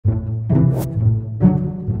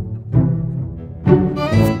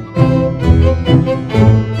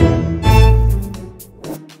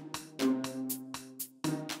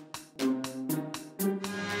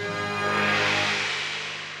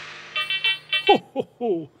Ho, ho,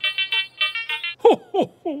 ho. Ho, ho,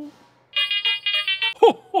 ho. Ho,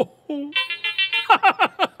 ho, ho.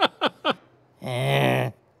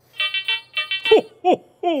 Ho, ho,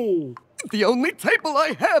 ho. The only table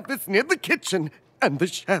I have is near the kitchen and the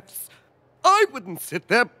chef's. I wouldn't sit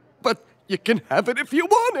there, but you can have it if you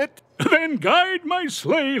want it. Then guide my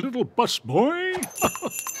sleigh, little busboy.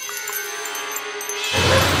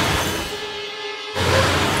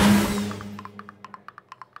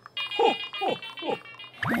 Ho, ho, ho.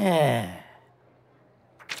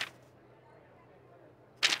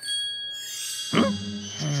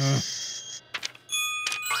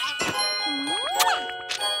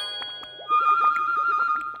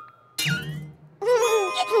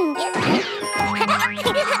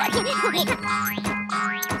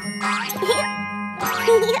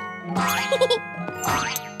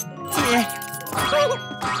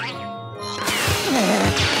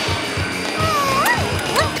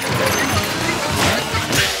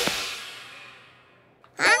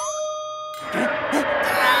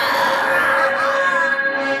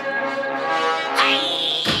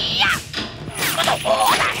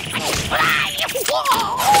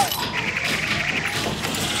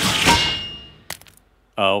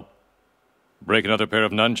 I'll break another pair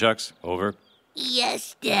of nunchucks. Over.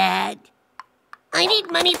 Yes, Dad. I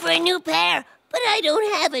need money for a new pair, but I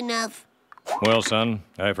don't have enough. Well, son,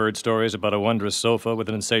 I've heard stories about a wondrous sofa with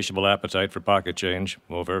an insatiable appetite for pocket change.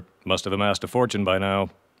 Over. Must have amassed a fortune by now.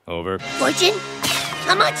 Over. Fortune?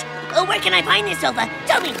 How much? Oh, where can I find this sofa?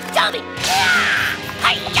 Tell me, tell me.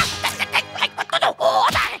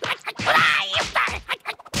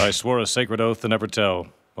 I swore a sacred oath to never tell.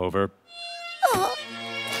 Over. Oh.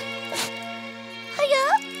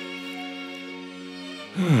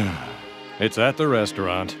 Hiya. It's at the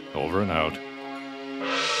restaurant. Over and out.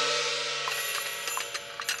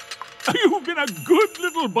 You've been a good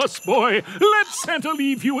little busboy. Let Santa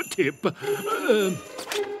leave you a tip.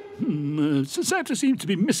 Santa seems to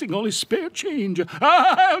be missing all his spare change.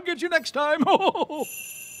 I'll get you next time.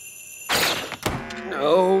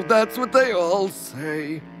 No, that's what they all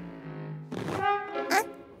say.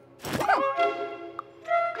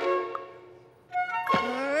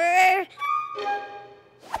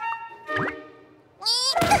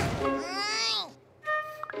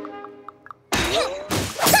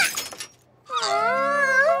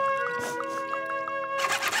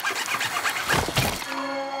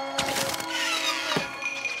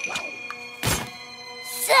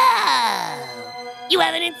 You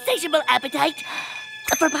have an insatiable appetite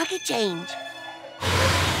for pocket change.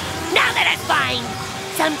 Now let us find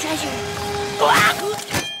some treasure.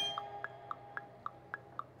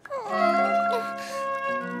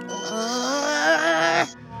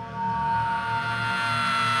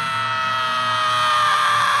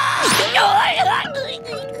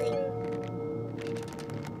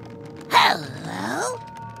 Hello?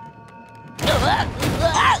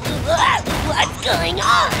 What's going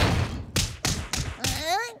on?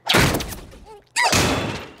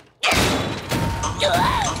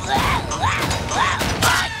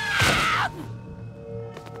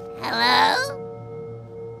 Hello?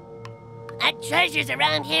 That treasure's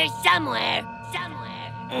around here somewhere.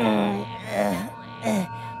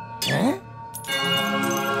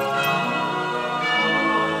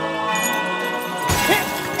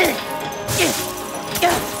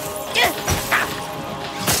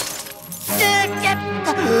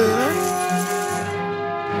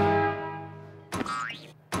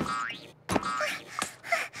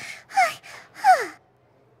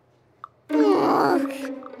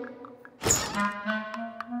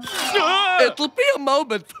 It'll be a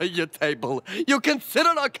moment for your table. You can sit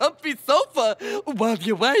on our comfy sofa while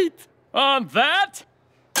you wait. On that?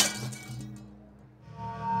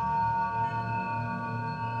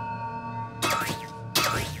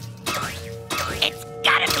 It's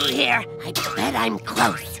gotta be here. I bet I'm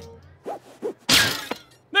close.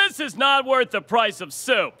 This is not worth the price of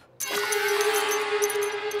soup.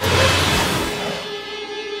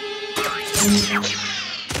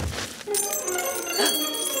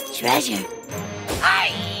 Treasure.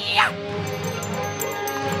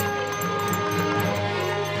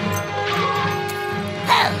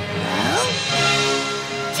 Hello?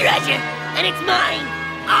 Treasure, and it's mine.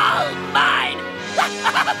 All mine.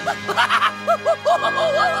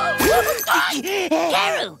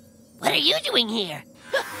 Garu, what are you doing here?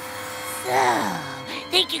 So,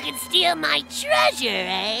 think you can steal my treasure,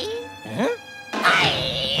 eh? Huh?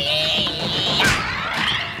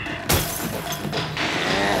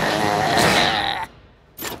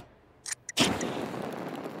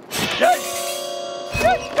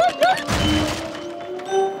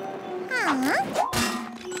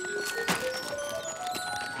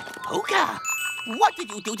 Pucca, what did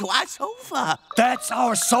you do to our sofa? That's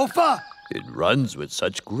our sofa? It runs with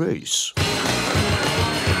such grace.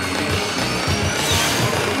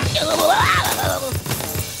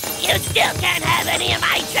 You still can't have any of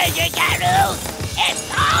my treasure, Garu! It's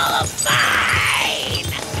all mine!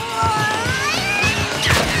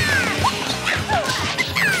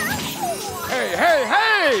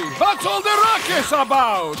 Hey! What's all the ruckus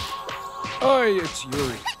about? Oi, it's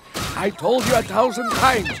Yuri. I told you 1,000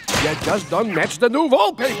 times, you just don't match the new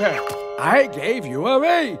wallpaper. I gave you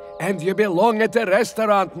away, and you belong at the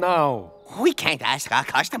restaurant now. We can't ask our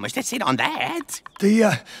customers to sit on that.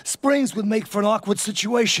 The springs would make for an awkward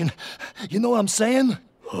situation. You know what I'm saying?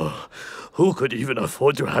 Who could even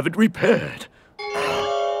afford to have it repaired?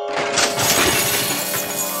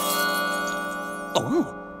 Oh,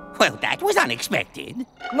 well, that was unexpected.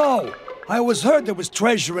 No, I always heard there was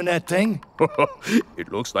treasure in that thing.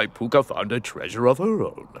 It looks like Pucca found a treasure of her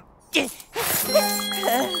own.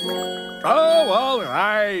 Oh, all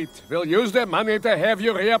right. We'll use the money to have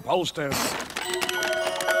you reupholstered.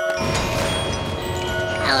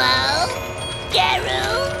 Hello? Garu?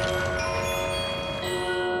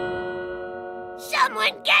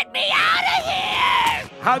 Someone get me out of here!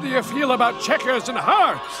 How do you feel about checkers and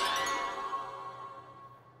hearts?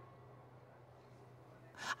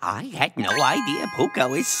 I had no idea Pucca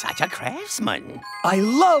is such a craftsman. I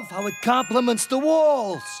love how it complements the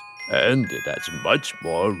walls. And it has much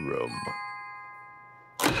more room.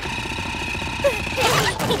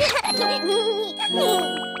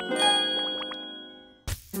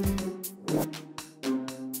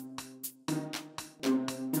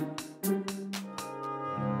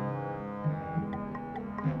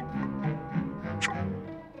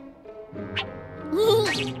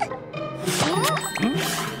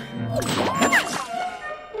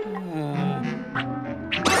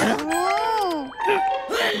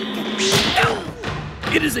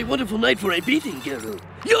 It is a wonderful night for a beating, Garu.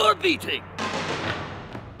 You're beating!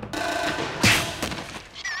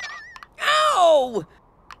 Ow!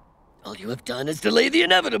 All you have done is delay the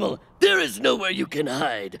inevitable. There is nowhere you can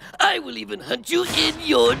hide. I will even hunt you in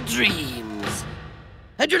your dreams.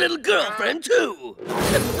 And your little girlfriend, too.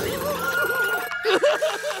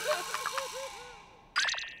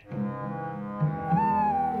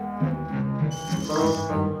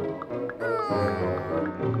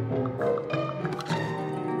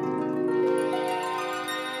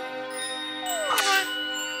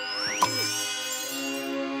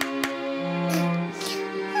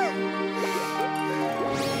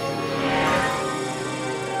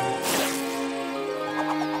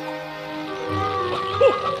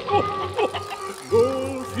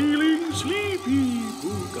 You're feeling sleepy,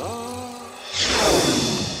 Pucca.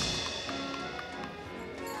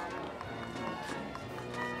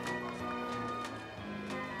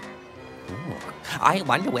 I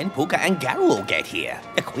wonder when Pucca and Garu will get here.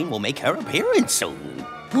 The Queen will make her appearance soon.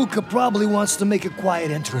 Pucca probably wants to make a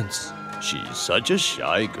quiet entrance. She's such a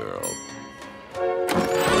shy girl.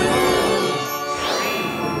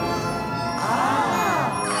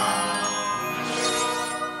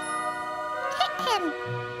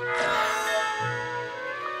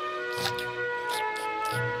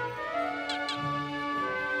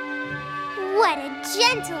 What a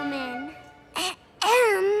gentleman.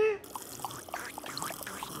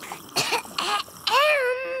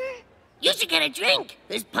 You should get a drink.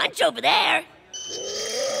 There's punch over there.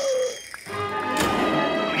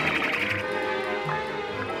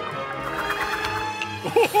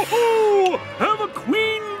 Ho! Have a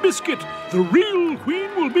queen biscuit. The real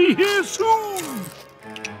queen will be here soon.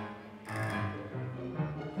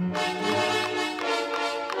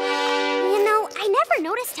 You know, I never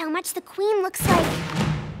noticed how much the queen looks like...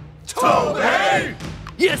 Toby!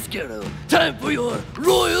 Yes, Garu. Time for your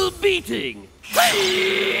royal beating.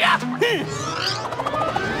 Hey-ya!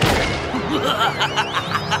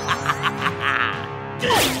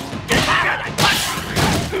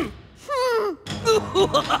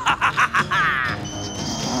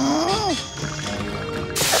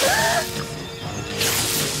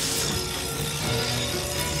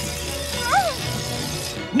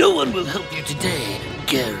 No one will help you today,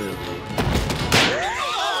 Garu.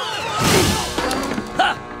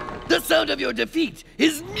 Ha! The sound of your defeat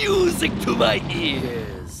is music to my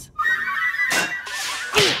ears.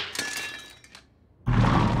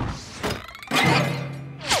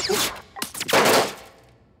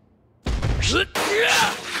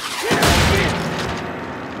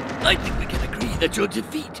 I think we can agree that your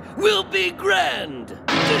defeat will be grand.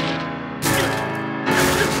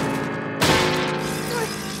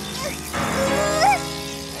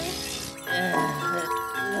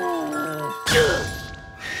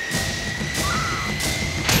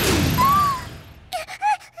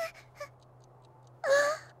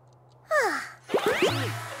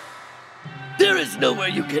 nowhere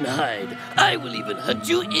you can hide. I will even hunt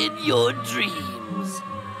you in your dreams.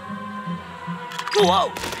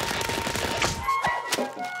 Whoa!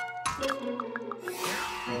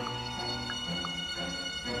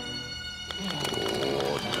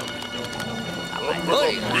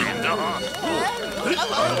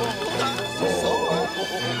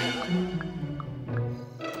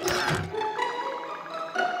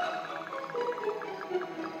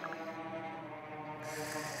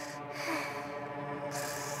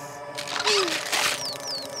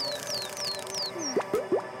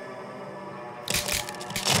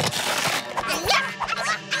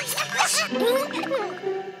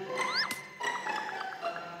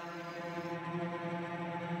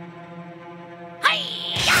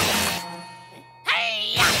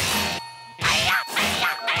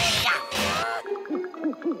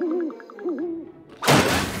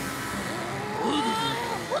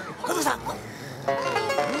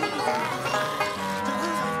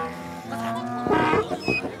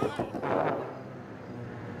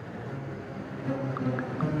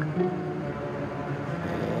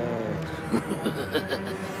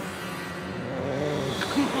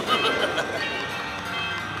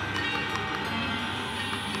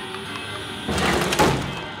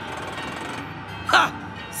 Ha!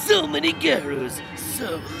 So many Garus,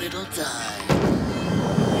 so little time.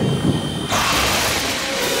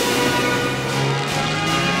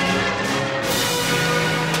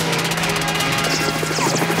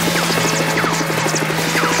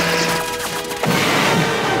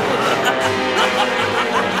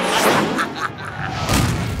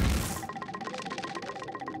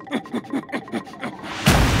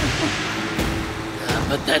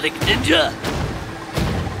 Pathetic ninja!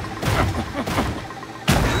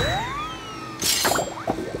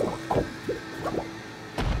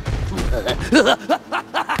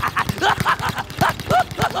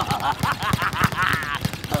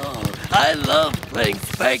 Oh, I love playing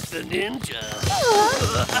Spank the Ninja.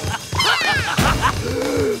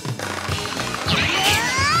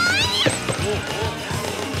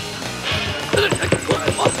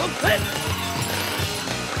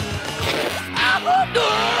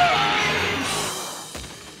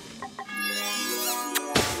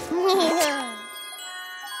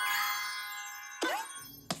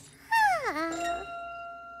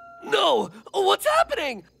 No! What's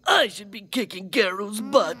happening? I should be kicking Garu's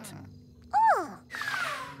butt.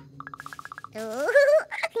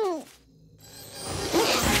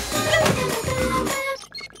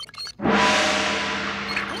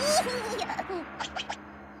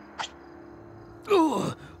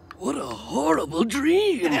 Oh, what a horrible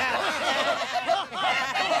dream.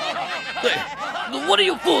 Hey, what are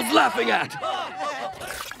you fools laughing at?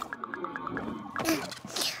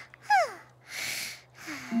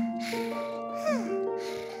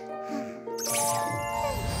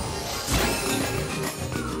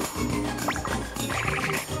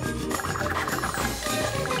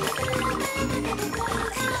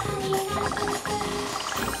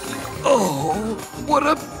 Oh, what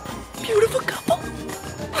a beautiful couple.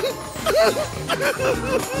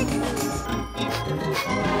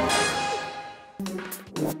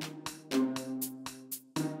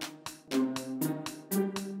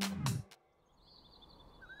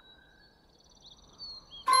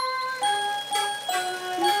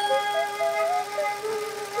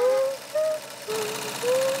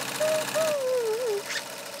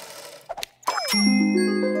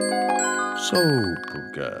 So,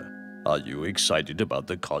 Pucca, are you excited about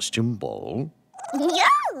the costume ball?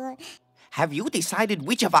 Yeah. Have you decided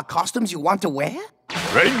which of our costumes you want to wear?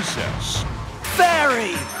 Princess!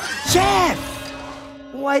 Fairy! Chef!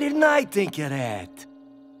 Why didn't I think of that?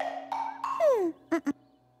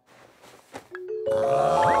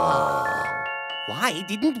 Why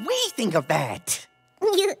didn't we think of that?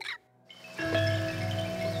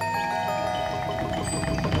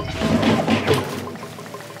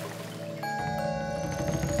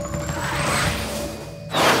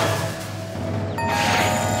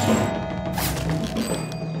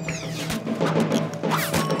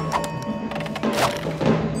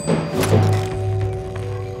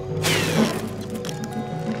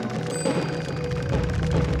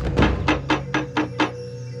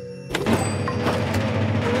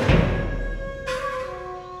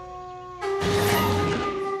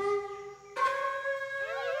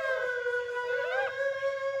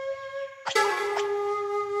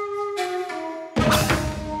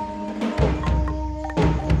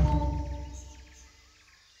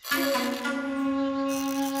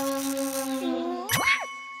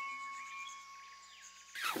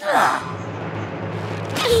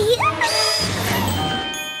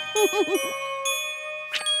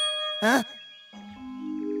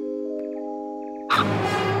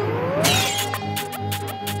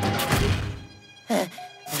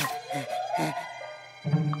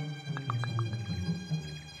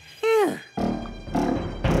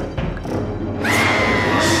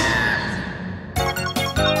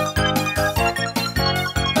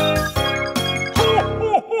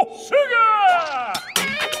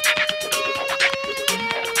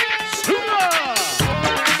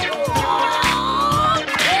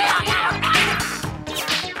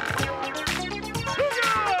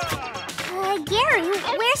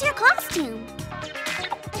 What's your costume?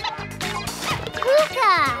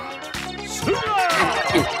 Pucca!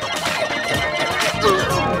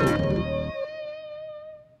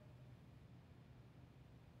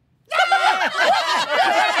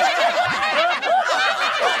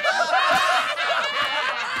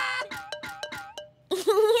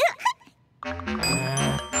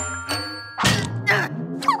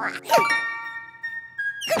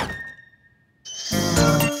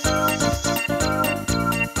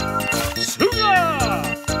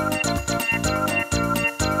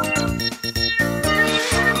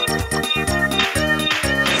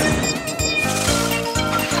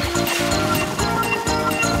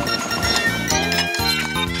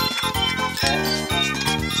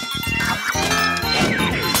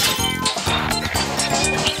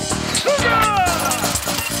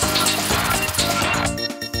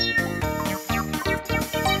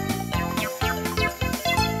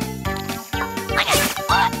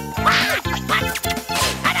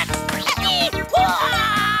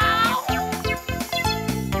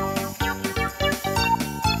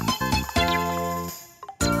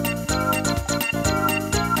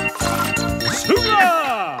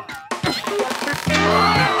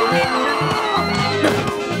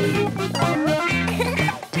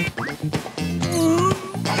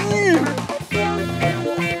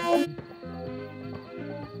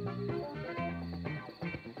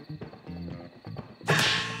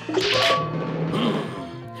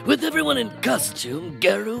 With everyone in costume,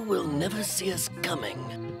 Garu will never see us coming.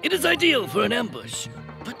 It is ideal for an ambush.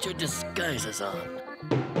 Put your disguises on.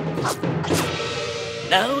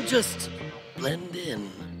 Now just blend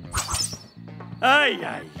in. Ay,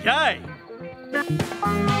 ay, ay.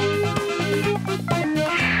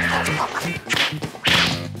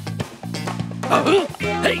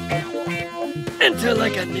 Hey! Enter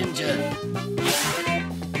like a ninja.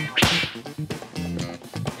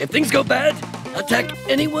 If things go bad, attack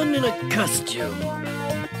anyone in a costume.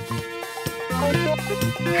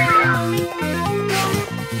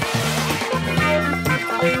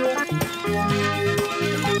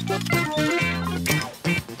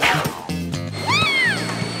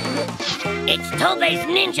 It's Tobe's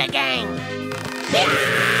Ninja Gang!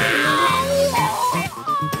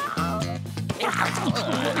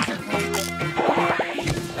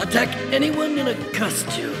 Attack anyone in a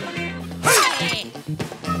costume.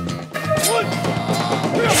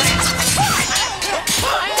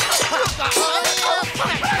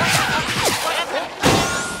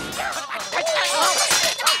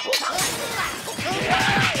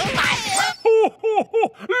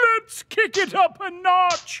 Let's kick it up a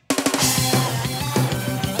notch!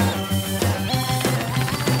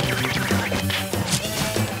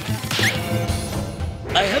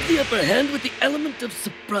 I have the upper hand with the element of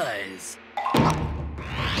surprise.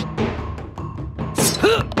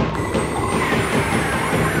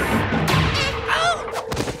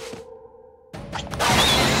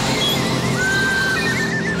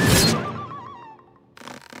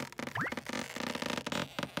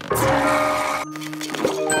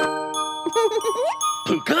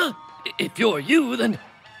 Pucca? If you're you, then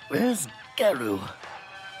where's Garu?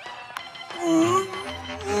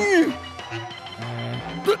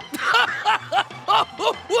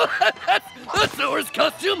 That's the worst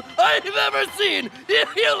costume I've ever seen!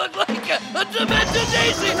 You look like a demented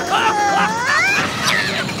daisy!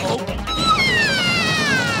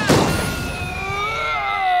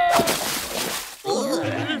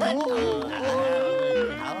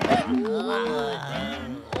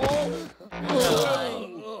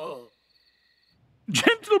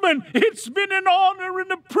 Gentlemen, it's been an honor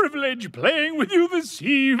and a privilege playing with you this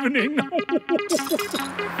evening.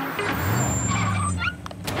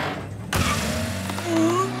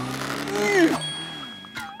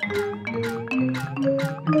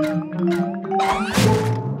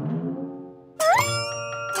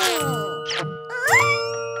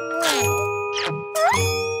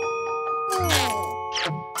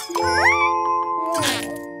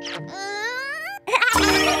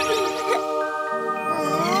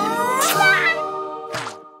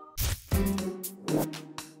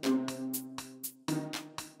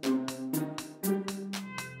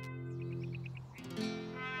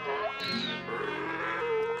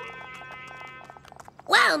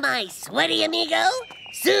 Well, my sweaty amigo,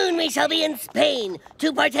 soon we shall be in Spain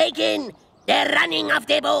to partake in the running of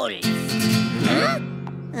the bulls. Huh?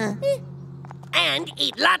 And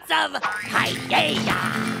eat lots of paella.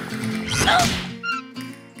 Oh.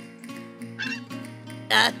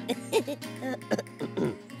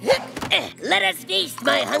 Let us feast,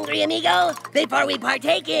 my hungry amigo, before we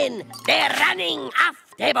partake in the running of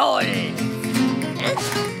the bulls. Huh?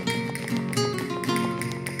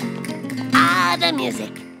 the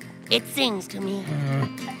music. It sings to me.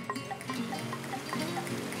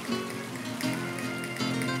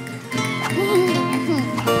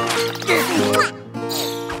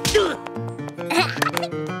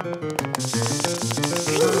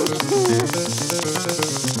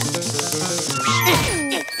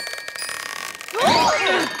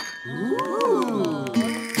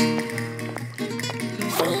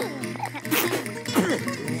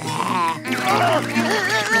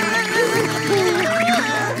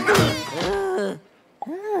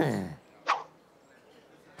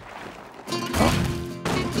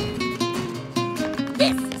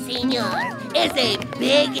 This, senor, is a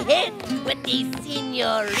big hit with the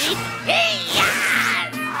senoritas.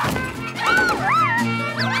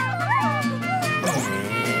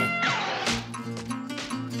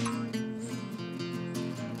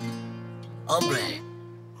 Hombre,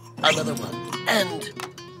 another one, and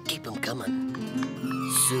keep 'em coming.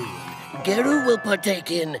 Soon, Garu will partake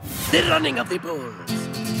in the running of the bulls.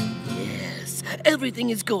 Yes, everything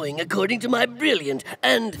is going according to my brilliant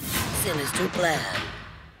and sinister plan.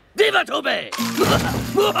 Viva Tobe!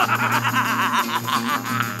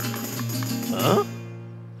 Huh?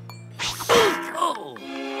 Oh!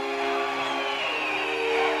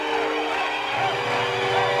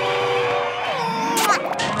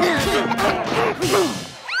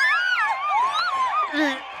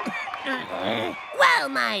 Well,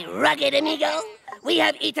 my rugged amigo, we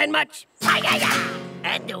have eaten much paella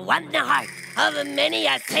and won the heart of many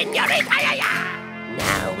a senorita.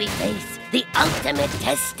 Now we face the ultimate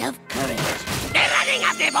test of courage, the running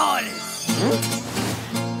of the bulls.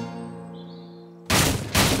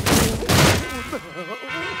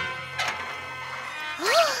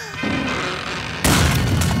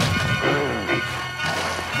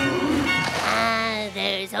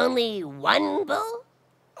 There's only one bull?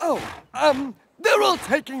 Oh, they're all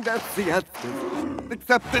taking their siestas,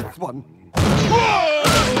 except this one.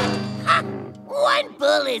 Ha! One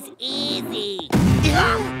bull is easy.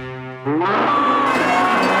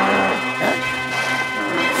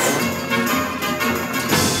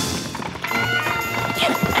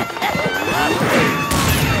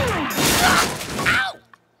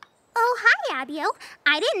 Oh, hi, Abio.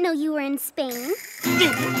 I didn't know you were in Spain.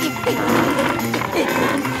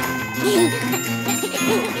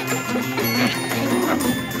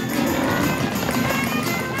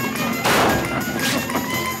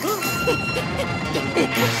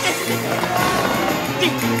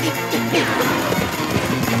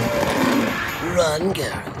 Run,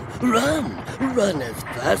 Garu. Run. Run as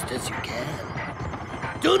fast as you can.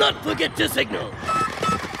 Do not forget to signal.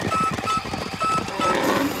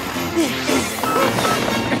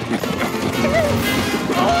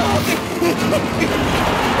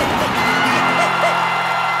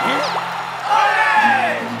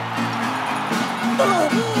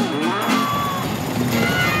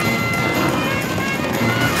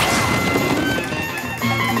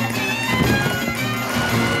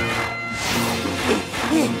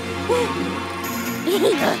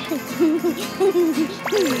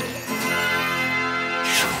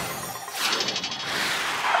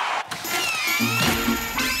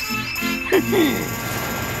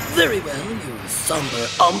 Very well, you somber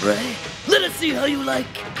hombre. Let us see how you like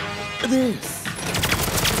this.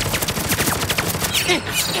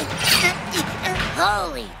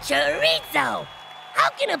 Holy chorizo! How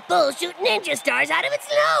can a bull shoot ninja stars out of its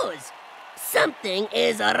nose? Something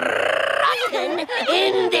is rotten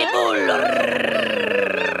in the bull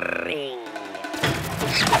ring.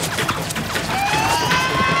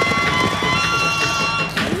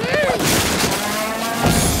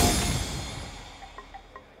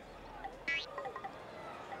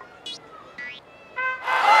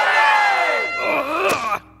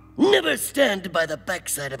 Never stand by the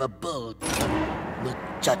backside of a bull,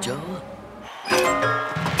 muchacho.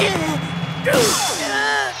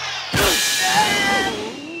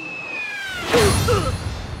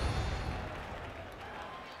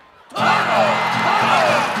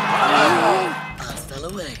 Hasta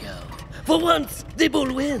luego. For once, the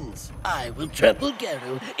bull wins. I will trample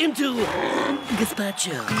Garu into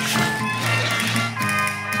gazpacho.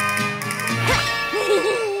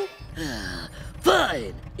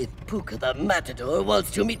 Fine! If Pucca the Matador wants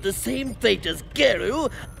to meet the same fate as Garu,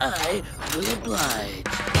 I will oblige.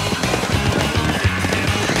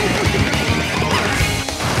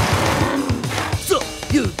 So,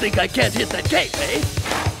 you think I can't hit that cape, eh?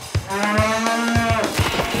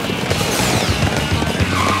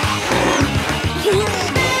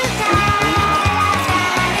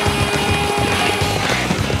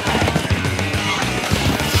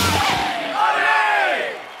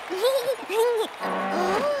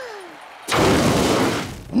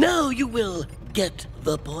 Now you will get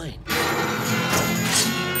the point.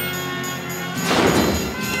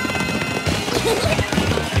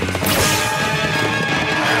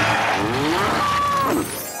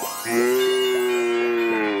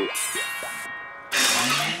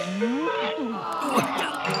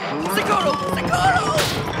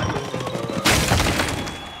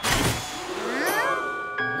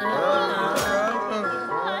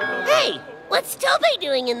 Hey, what's Toby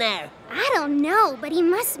doing in there? I don't know, but he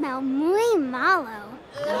must smell muy malo.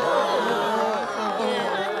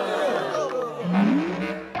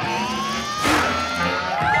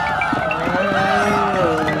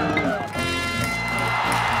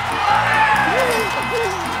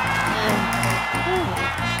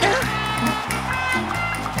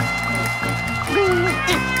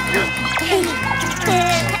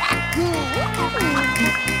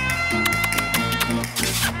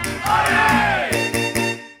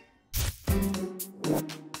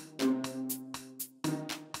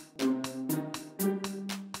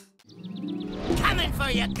 Coming for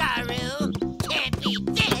you, Garu. Can't beat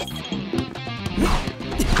this.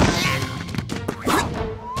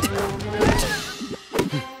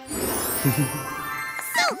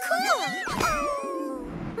 So cool!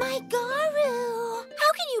 My Garu!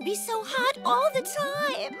 How can you be so hot all the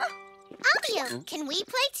time? Alvio, can we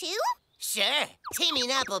play too? Sure.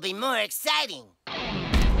 Teaming up will be more exciting.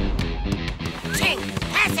 Ching,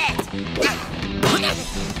 pass it!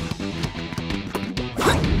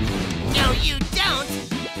 No, you don't!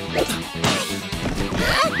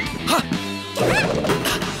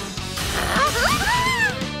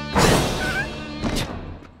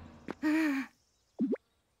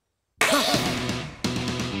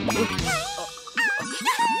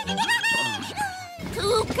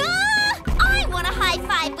 Pucca! I want a high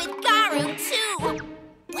five with Garu, too!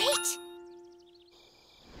 Wait!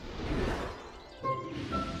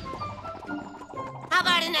 How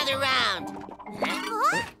about another round?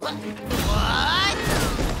 Huh? What?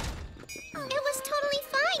 It was totally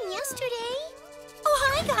fine yesterday. Oh,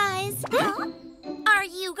 hi, guys! Are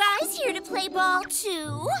you guys here to play ball,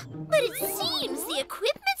 too? But it seems the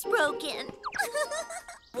equipment's broken.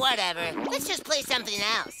 Whatever. Let's just play something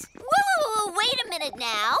else. Whoa, wait a minute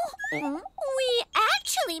now. We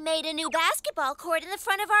actually made a new basketball court in the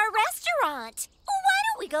front of our restaurant. Why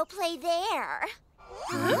don't we go play there?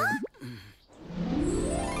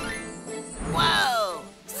 Whoa!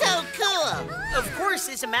 So cool! Of course,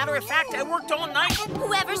 as a matter of fact, I worked all night.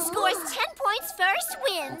 Whoever scores 10 points first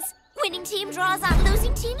wins. Winning team draws on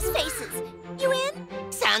losing team's faces. You in?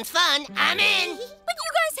 Sounds fun. I'm in. But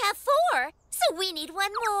you guys have 4, so we need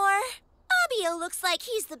one more. Abio looks like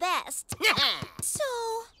he's the best. So...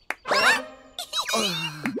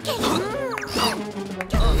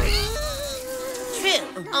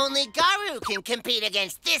 True. Only Garu can compete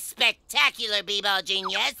against this spectacular b-ball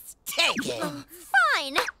genius. Take it.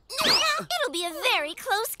 Fine. It'll be a very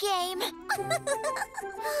close game.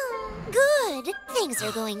 Good. Things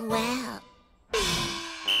are going well.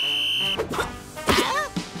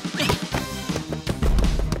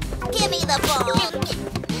 Give me the ball.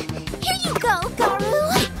 Here you go, Garu.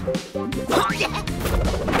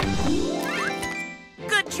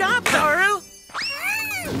 Good job, Garu.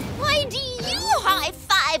 Why do you high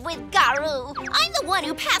five with Garu? I'm the one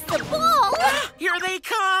who passed the ball. Here they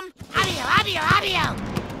come. Abio!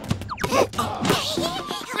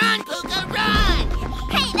 Run, Pucca, run!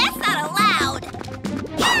 Hey, that's not allowed.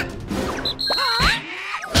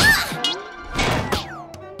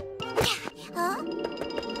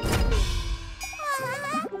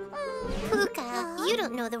 Pucca, you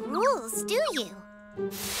don't know the rules, do you?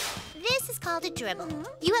 This is called a dribble.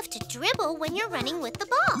 You have to dribble when you're running with the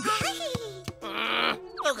ball.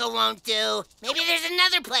 Pucca won't do. Maybe there's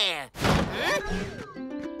another player.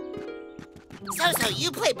 So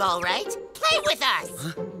you play ball, right? Play with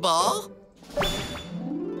us. Ball?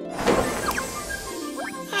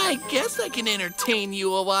 I guess I can entertain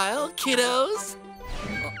you a while, kiddos.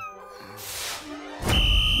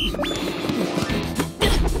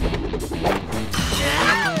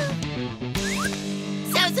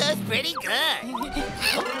 So-so's pretty good.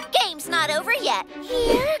 Game's not over yet.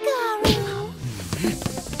 Here, Garu.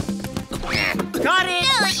 Got it!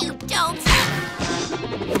 No, you don't.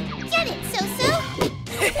 Get it, So-so.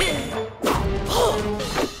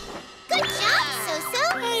 Good job, So-so.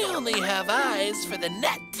 I only have eyes for the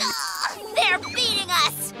net. They're beating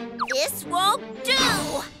us. This won't do.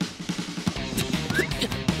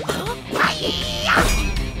 I'll get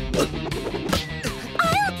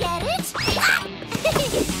it.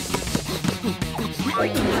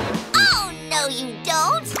 Oh, no, you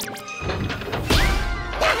don't.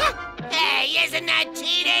 Hey, isn't Isn't that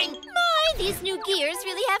cheating? My, these new gears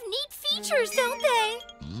really have neat features, don't they?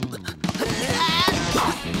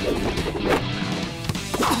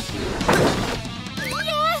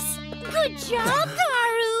 Yes! Good job,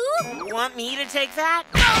 Garu! Want me to take that?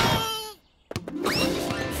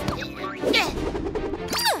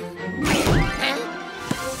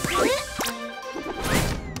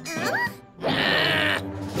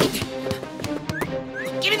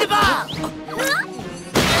 Give me the ball!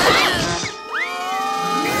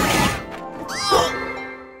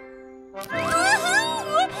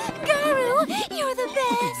 Garu, you're the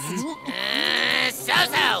best!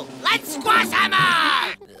 So-so! Let's squash them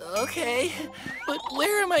all! Okay, but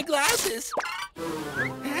where are my glasses?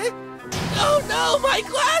 Huh? Oh no, my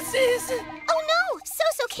glasses! Oh no!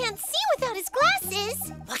 So-so can't see without his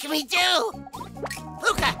glasses! What can we do?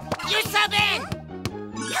 Pucca, you sub in!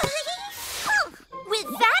 With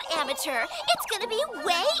that amateur, it's gonna be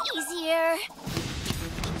way easier.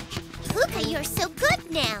 Pucca, you're so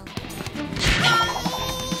good now.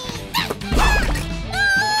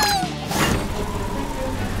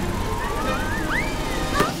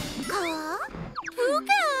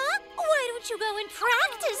 Pucca, why don't you go and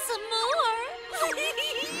practice some more?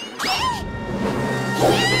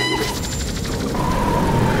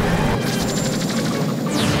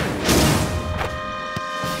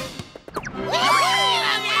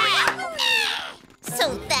 So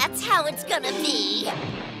that's how it's gonna be.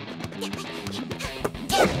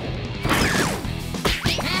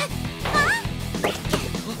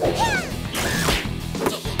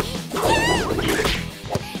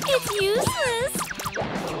 It's useless.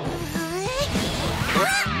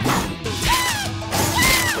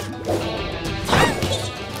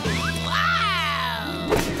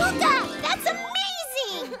 Pucca, that's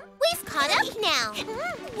amazing! We've caught up now.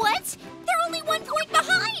 What? They're only 1 point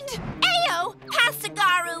behind. Ayo, pass to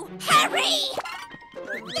Garu. Hurry!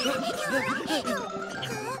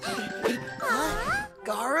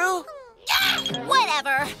 Garu?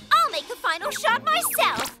 Whatever. I'll make the final shot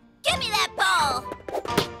myself. Give me that ball.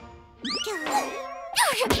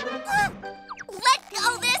 Let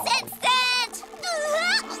go this instant!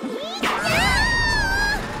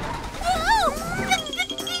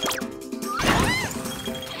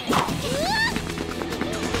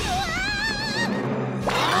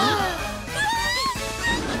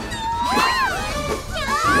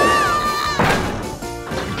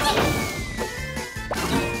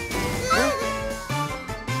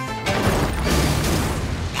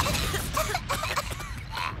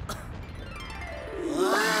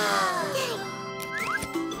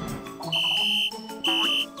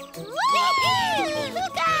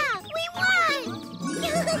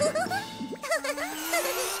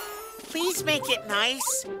 Please make it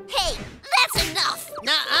nice. Hey, that's enough!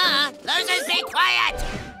 Nuh-uh! Losers, be quiet!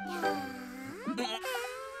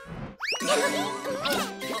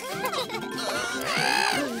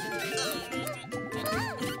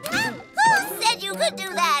 Who said you could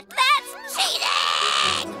do that? That's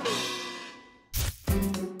cheating!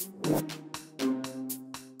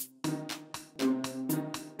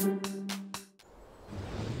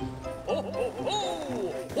 Ho, ho, ho!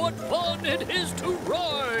 What fun it is to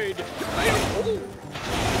ride!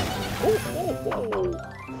 Ho, ho, ho!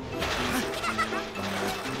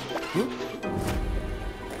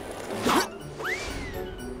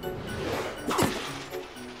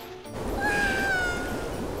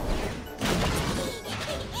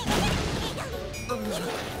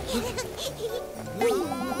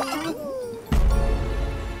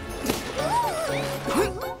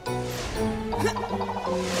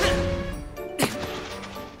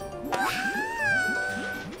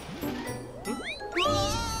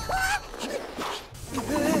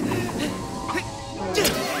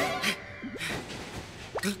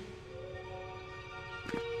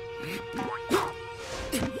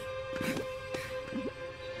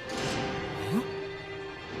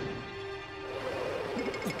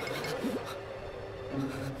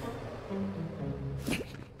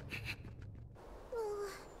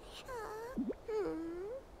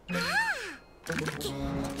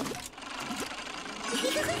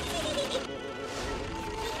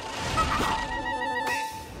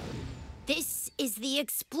 This is the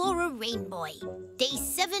Explorer Rainbow. Day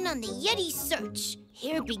 7 on the Yeti search.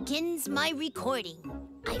 Here begins my recording.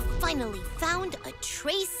 I finally found a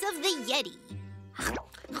trace of the Yeti.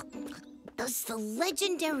 Does the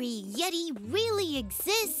legendary Yeti really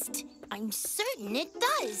exist? I'm certain it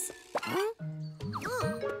does.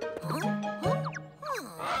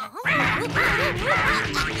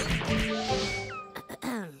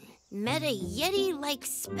 Met a Yeti-like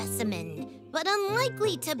specimen, but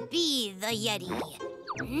unlikely to be the Yeti.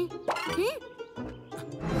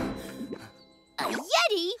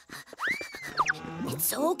 Yeti?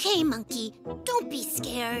 It's okay, Monkey. Don't be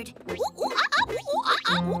scared.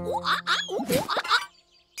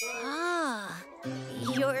 Ah,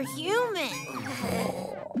 you're human.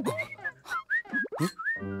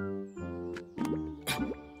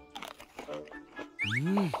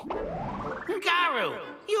 Garu,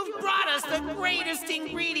 you've brought us the greatest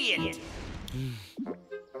ingredient.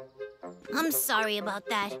 I'm sorry about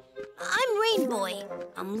that. I'm Rainboy.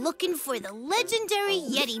 I'm looking for the legendary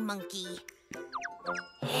Yeti monkey.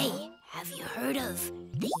 Hey, have you heard of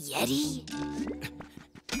the Yeti?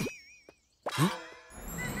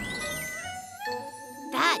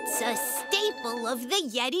 That's a staple of the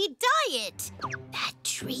Yeti diet. That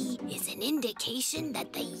tree is an indication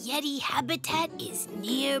that the Yeti habitat is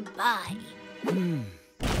nearby.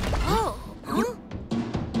 Oh, huh?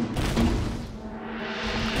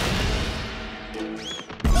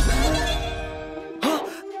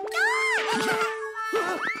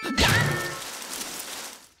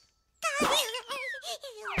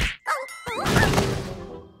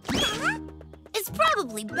 It's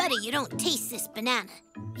probably better you don't taste this banana.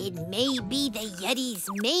 It may be the Yeti's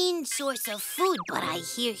main source of food, but I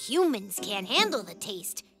hear humans can't handle the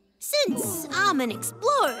taste. Since I'm an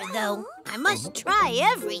explorer, though, I must try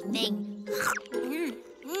everything.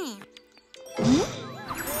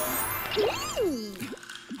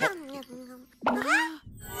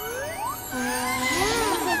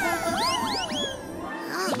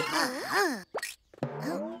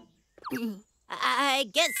 I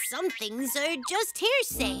guess some things are just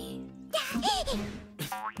hearsay.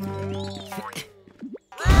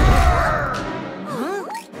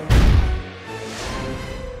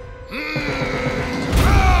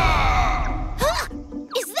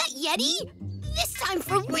 Is that Yeti? This time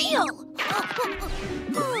for real!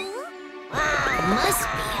 Must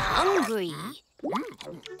be hungry.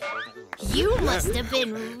 You must have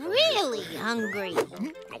been really hungry.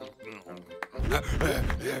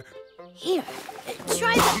 Here,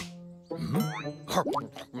 try that.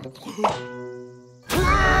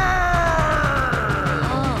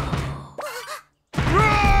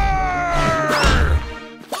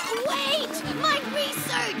 Wait! My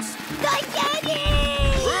research! The Yeti!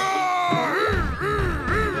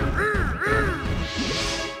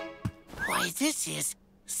 Why, this is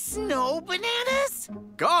snow bananas?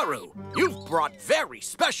 Garu, you've brought very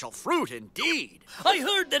special fruit indeed. I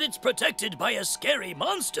heard that it's protected by a scary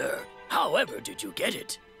monster. However did you get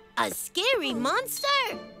it? A scary monster?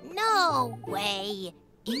 No way.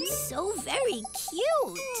 It's so very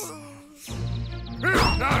cute.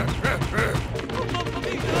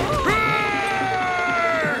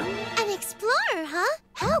 An explorer, huh?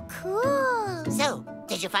 How cool. So,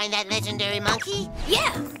 did you find that legendary monkey?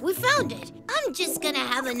 Yeah, we found it. I'm just gonna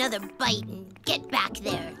have another bite and get back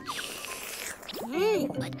there.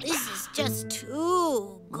 But this is just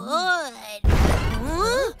too good.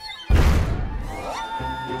 Huh?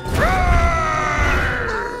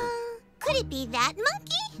 Could it be that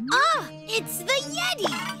monkey? Ah, it's the Yeti!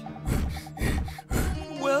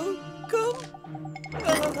 Welcome.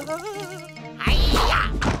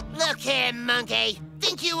 Hi-ya! Look here, monkey.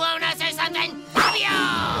 Think you own us or something?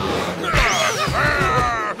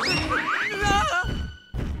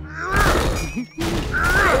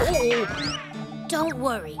 Don't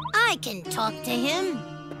worry, I can talk to him.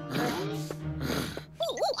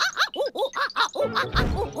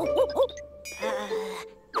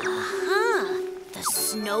 The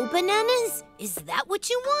snow bananas? Is that what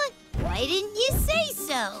you want? Why didn't you say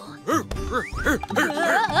so?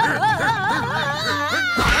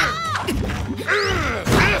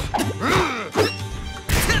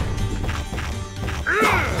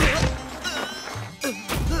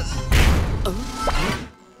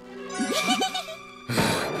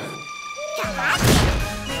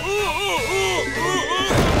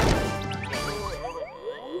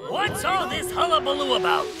 What's all this hullabaloo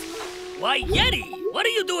about? Why, Yeti, what are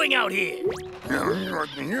you doing out here?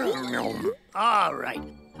 All right.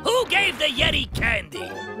 Who gave the Yeti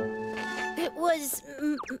candy? It was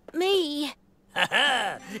me.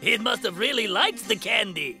 Haha, it must have really liked the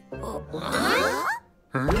candy. Huh?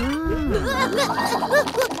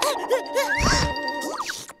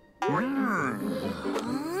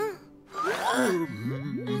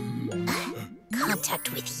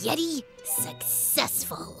 Contact with Yeti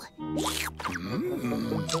successful.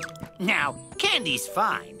 Now, candy's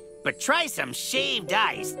fine, but try some shaved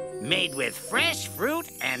ice made with fresh fruit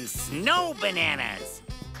and snow bananas.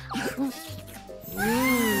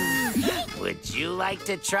 Would you like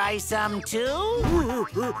to try some too?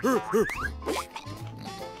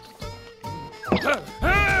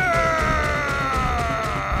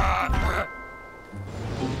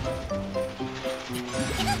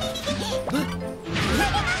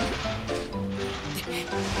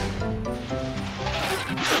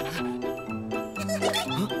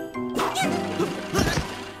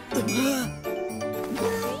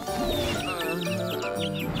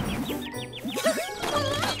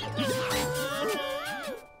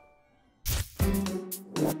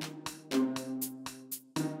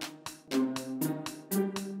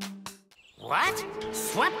 What?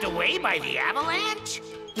 Swept away by the avalanche?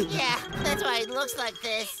 Yeah, that's why it looks like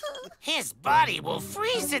this. His body will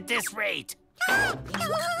freeze at this rate. To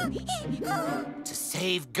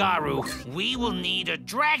save Garu, we will need a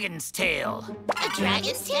dragon's tail. A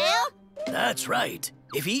dragon's tail? That's right.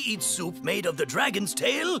 If he eats soup made of the dragon's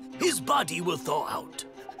tail, his body will thaw out.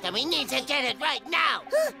 Then we need to get it right now.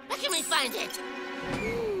 Where can we find it?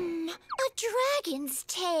 A dragon's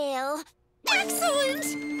tail. Excellent!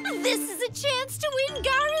 This is a chance to win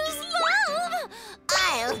Garu's love!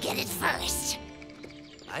 I'll get it first.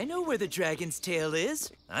 I know where the dragon's tail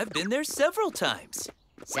is. I've been there several times.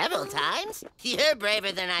 Several times? You're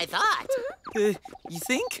braver than I thought. You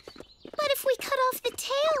think? But if we cut off the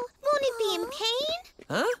tail, won't it be in pain?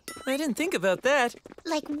 Huh? I didn't think about that.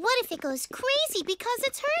 Like, what if it goes crazy because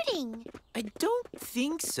it's hurting? I don't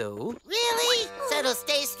think so. Really? So it'll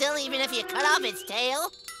stay still even if you cut off its tail?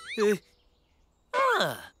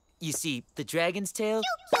 You see, the dragon's tail...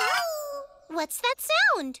 What's that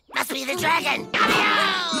sound? Must be the dragon!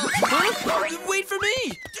 Wait for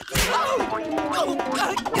me!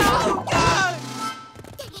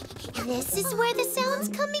 This is where the sound's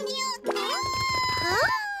coming in. Huh?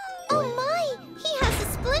 Oh my, he has a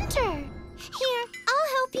splinter. Here, I'll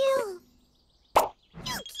help you.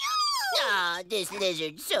 Aw, this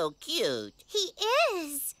lizard's so cute. He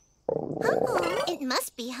is. Uh-oh, it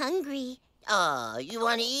must be hungry. Oh, you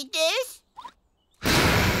want to eat this?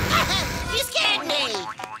 You scared me!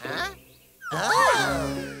 Huh?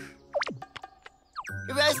 Oh!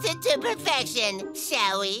 Roasted to perfection,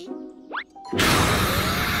 shall we?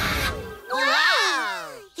 Wow!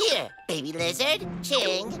 Here, baby lizard,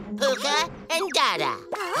 Ching, Pucca, and Dada.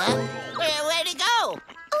 Huh? Where'd he go?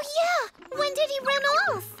 Oh, yeah. When did he run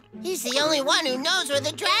off? He's the only one who knows where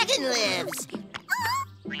the dragon lives.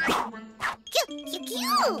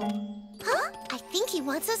 Huh? I think he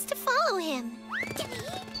wants us to follow him.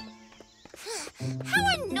 How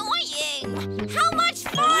annoying! How much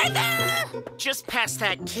farther? Just past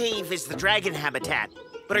that cave is the dragon habitat.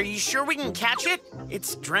 But are you sure we can catch it?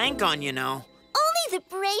 It's Drangon, you know. Only the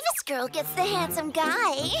bravest girl gets the handsome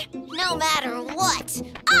guy. No matter what,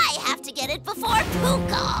 I have to get it before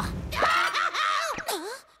Pucca.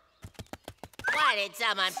 Why did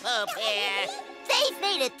someone poop here? They've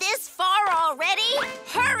made it this far already.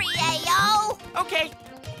 Hurry, Ayo! Okay.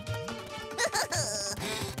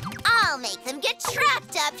 I'll make them get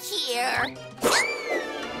trapped up here.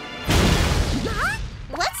 Huh?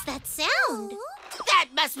 What's that sound? That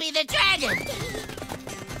must be the dragon!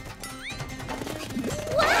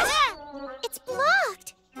 What? It's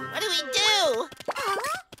blocked. What do we do?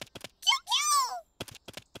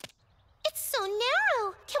 It's so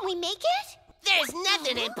narrow. Can we make it? There's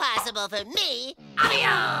nothing impossible for me.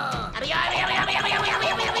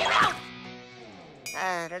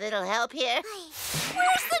 A little help here?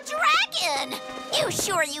 Where's the dragon? You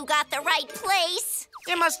sure you got the right place?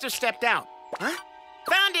 It must have stepped out. Huh?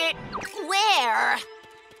 Found it! Where?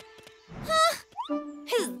 Huh?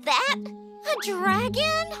 Is that a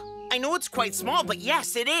dragon? I know it's quite small, but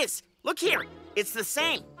yes, it is. Look here. It's the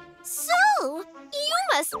same. So, you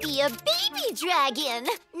must be a baby dragon.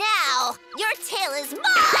 Now, your tail is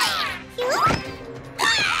mine!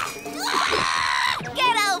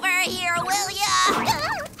 Get over here, will ya?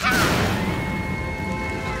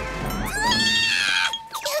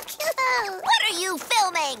 What are you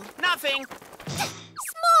filming? Nothing.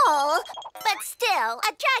 Small, but still,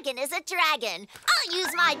 a dragon is a dragon. I'll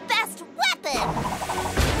use my best weapon.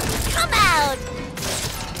 Come out!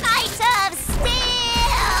 Knight of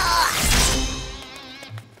Steel!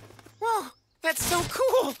 Whoa, that's so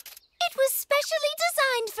cool. It was specially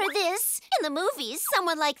designed for this. In the movies,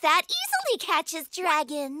 someone like that easily catches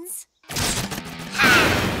dragons.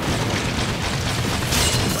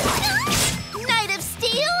 Knight of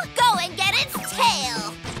Steel, go and get its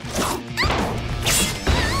tail.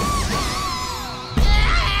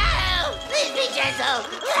 Please be gentle.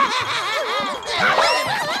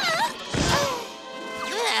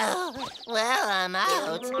 Well, I'm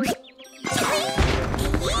out.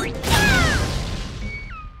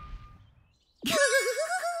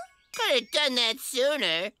 Could have done that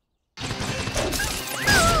sooner.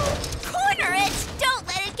 Corner it! Don't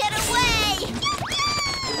let it get away!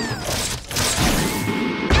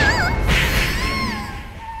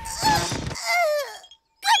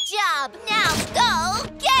 Good job! Now go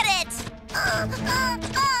get it!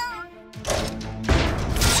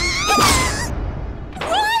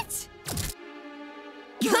 What?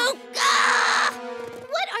 Pucca!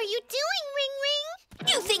 What are you doing, Ring Ring?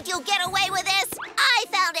 You think you'll get away with this? I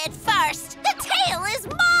found it first! The tail is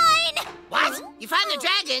mine!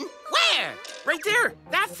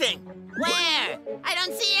 There! That thing! Where? I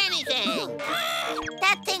don't see anything.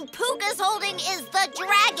 That thing Pucca's holding is the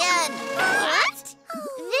dragon. What?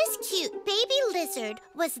 This cute baby lizard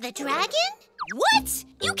was the dragon? What?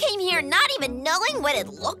 You came here not even knowing what it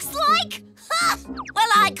looks like? Ha! Well,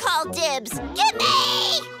 I call dibs. Get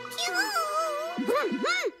me!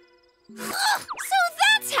 So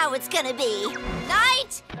that's how it's gonna be.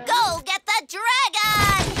 Knight, go get the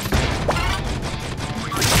dragon!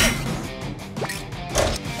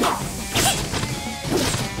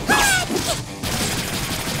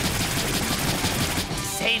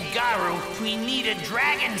 Save Garu, we need a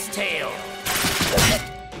dragon's tail.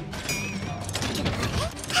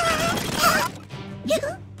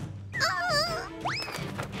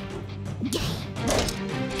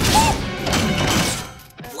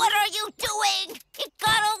 What are you doing? It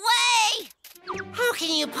got away! How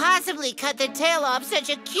can you possibly cut the tail off such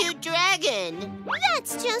a cute dragon?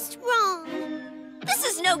 That's just wrong. This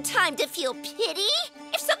is no time to feel pity.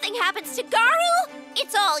 If something happens to Garu,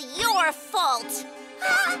 it's all your fault.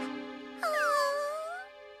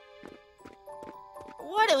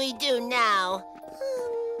 What do we do now?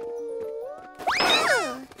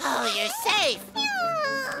 Oh, you're safe.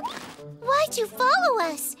 Why'd you follow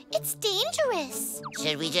us? It's dangerous.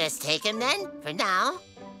 Should we just take him then, for now?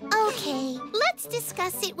 Okay, let's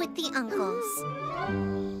discuss it with the uncles.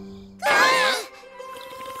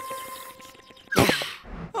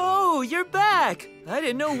 Oh, you're back! I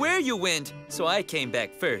didn't know where you went, so I came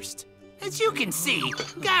back first. As you can see,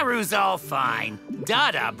 Garu's all fine.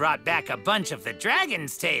 Dada brought back a bunch of the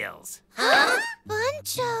dragon's tails. Huh?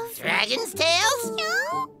 Bunch of... Dragon's tails?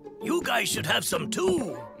 You guys should have some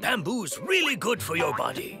too. Bamboo's really good for your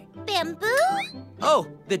body. Bamboo? Oh,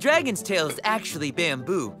 the dragon's tail is actually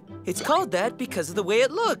bamboo. It's called that because of the way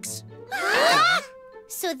it looks. Huh?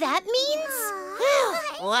 So that means...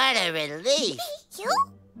 What a relief.